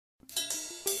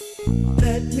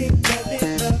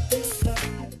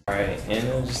Alright,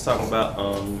 and just talking about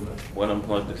what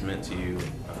Unplugged has meant to you,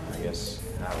 I guess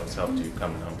how it's helped you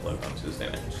come to Unplugged on Tuesday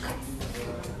nights.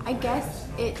 I guess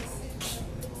it's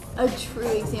a true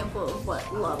example of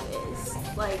what love is.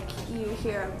 Like, you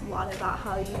hear a lot about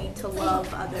how you need to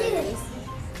love others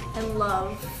and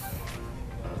love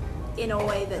in a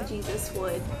way that Jesus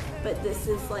would, but this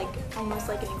is like almost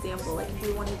like an example. Like, if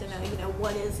you wanted to know,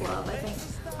 what is love, I think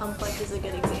Unplugged is a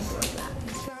good example of that.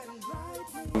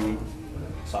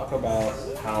 Talk about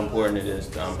how important it is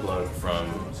to unplug from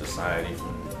society,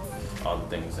 from all the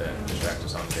things that distract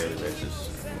us on a daily basis.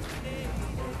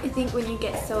 I think when you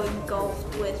get so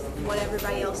engulfed with what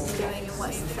everybody else is doing and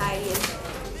what society has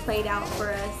played out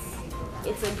for us,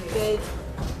 it's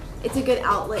a good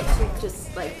outlet to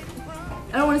just like,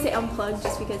 I don't want to say unplug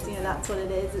just because that's what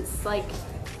it is. It's like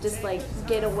just like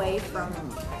get away from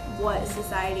what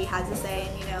society has to say,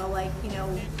 and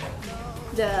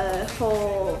the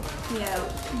whole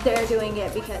they're doing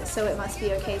it because so it must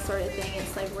be okay sort of thing.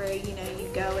 It's like where you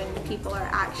go and people are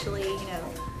actually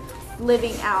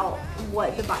living out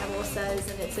what the Bible says,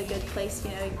 and it's a good place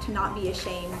to not be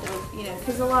ashamed of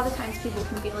because a lot of times people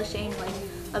can feel ashamed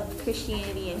of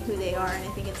Christianity and who they are, and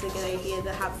I think it's a good idea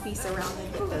to be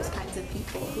surrounded with those kinds of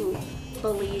people who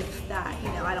believe that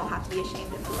I don't have to be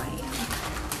ashamed of who I am,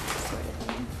 sort of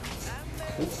thing.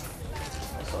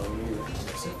 That's all we need.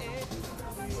 That's it.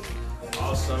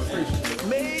 Awesome.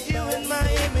 Made you in my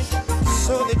image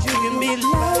so that you can be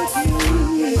like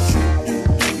you.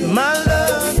 My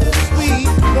love is sweet,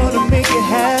 gonna make you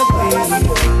happy.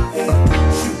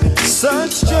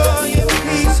 Such joy and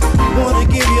peace, wanna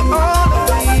give you all of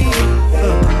me.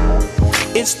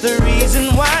 It's the reason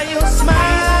why you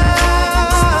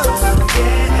smile.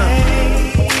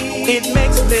 It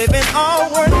makes living all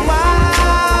worthwhile.